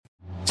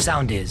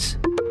Soundis.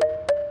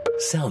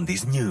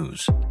 Soundis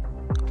News.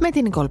 Με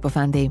την Νικόλ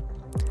Ποφάντη.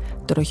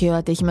 Τροχαίο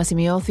ατύχημα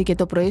σημειώθηκε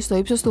το πρωί στο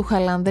ύψος του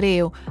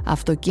Χαλανδρίου.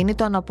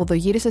 Αυτοκίνητο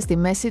αναποδογύρισε στη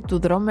μέση του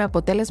δρόμου με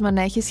αποτέλεσμα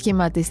να έχει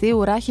σχηματιστεί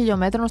ουρά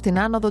χιλιόμετρων στην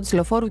άνοδο της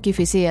λεωφόρου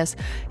Κηφισίας.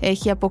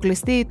 Έχει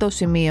αποκλειστεί το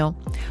σημείο.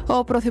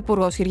 Ο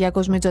Πρωθυπουργός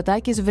Κυριάκος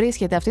Μητσοτάκης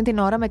βρίσκεται αυτή την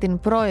ώρα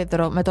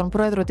με τον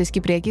πρόεδρο της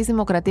Κυπριακής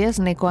Δημοκρατίας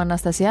Νίκο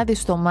Αναστασιάδη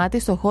στο Μάτι,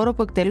 στο χώρο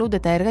που εκτελούνται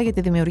τα έργα για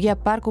τη δημιουργία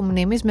πάρκου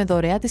μνήμης με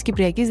δωρεά της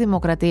Κυπριακής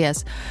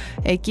Δημοκρατίας.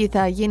 Εκεί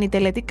θα γίνει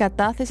τελετή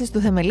κατάθεσης του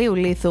θεμελίου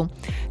λίθου.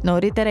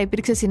 Νωρίτερα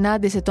υπήρξε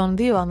συνάντηση των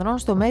δύο ανδρών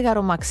στο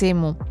Μέγαρο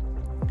Μαξίμου.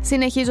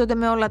 Συνεχίζονται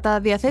με όλα τα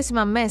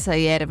διαθέσιμα μέσα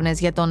οι έρευνες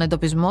για τον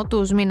εντοπισμό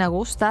του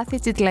σμήναγου Στάθη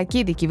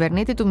Τσιτλακίδη,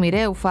 κυβερνήτη του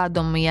μοιραίου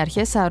Φάντομ. Οι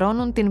αρχές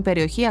σαρώνουν την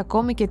περιοχή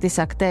ακόμη και τις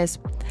ακτές.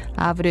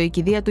 Αύριο η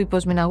κηδεία του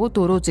υποσμηναγού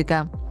του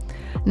Ρούτσικα.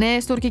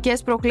 Νέες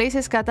τουρκικές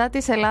προκλήσεις κατά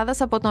της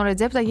Ελλάδας από τον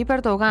Ρετζέπ Ταγίπ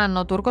Ερντογάν.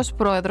 Ο Τούρκος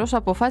πρόεδρος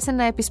αποφάσισε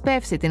να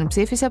επισπεύσει την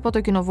ψήφιση από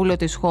το κοινοβούλιο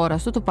της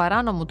χώρας του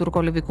παράνομου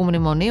τουρκολιβικού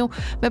μνημονίου,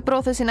 με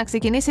πρόθεση να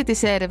ξεκινήσει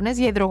τις έρευνες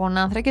για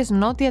υδρογονάνθρακες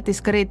νότια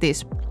της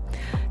Κρήτης.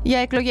 Για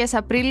εκλογές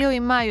Απρίλιο ή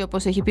Μάιο,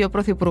 όπως έχει πει ο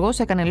Πρωθυπουργός,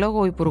 έκανε λόγο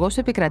ο Υπουργός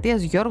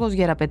Επικρατείας Γιώργος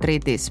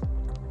Γεραπετρίτης.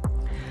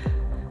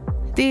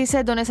 Τις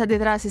έντονες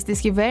αντιδράσεις της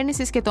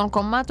κυβέρνησης και των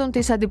κομμάτων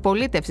της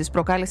αντιπολίτευσης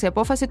προκάλεσε η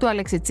απόφαση του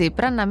Αλέξη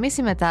Τσίπρα να μην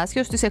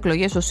συμμετάσχει στις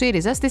εκλογές ο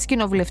ΣΥΡΙΖΑ στις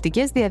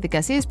κοινοβουλευτικές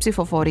διαδικασίες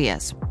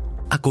ψηφοφορίας.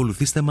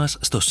 Ακολουθήστε μας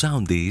στο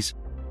Soundis,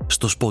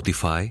 στο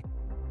Spotify,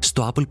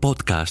 στο Apple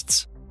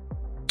Podcasts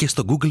και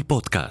στο Google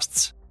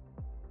Podcasts.